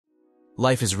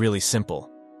Life is really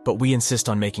simple, but we insist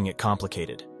on making it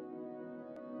complicated.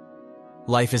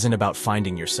 Life isn't about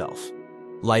finding yourself.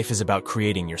 Life is about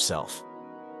creating yourself.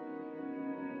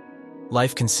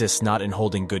 Life consists not in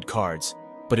holding good cards,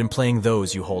 but in playing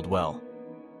those you hold well.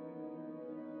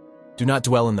 Do not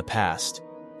dwell in the past.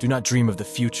 Do not dream of the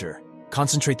future.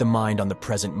 Concentrate the mind on the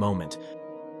present moment.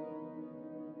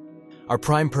 Our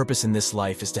prime purpose in this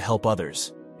life is to help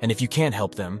others, and if you can't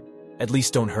help them, at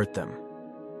least don't hurt them.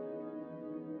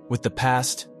 With the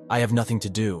past, I have nothing to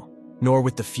do, nor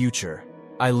with the future.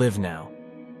 I live now.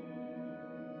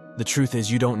 The truth is,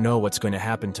 you don't know what's going to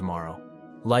happen tomorrow.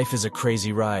 Life is a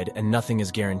crazy ride, and nothing is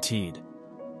guaranteed.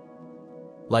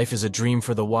 Life is a dream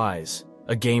for the wise,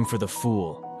 a game for the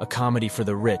fool, a comedy for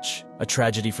the rich, a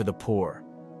tragedy for the poor.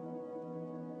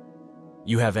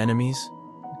 You have enemies?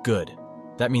 Good.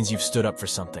 That means you've stood up for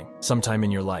something, sometime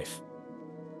in your life.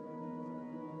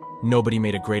 Nobody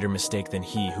made a greater mistake than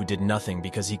he who did nothing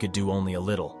because he could do only a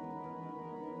little.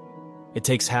 It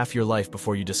takes half your life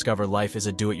before you discover life is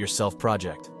a do-it-yourself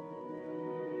project.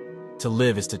 To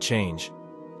live is to change,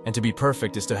 and to be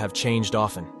perfect is to have changed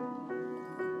often.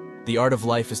 The art of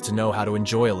life is to know how to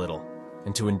enjoy a little,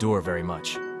 and to endure very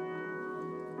much.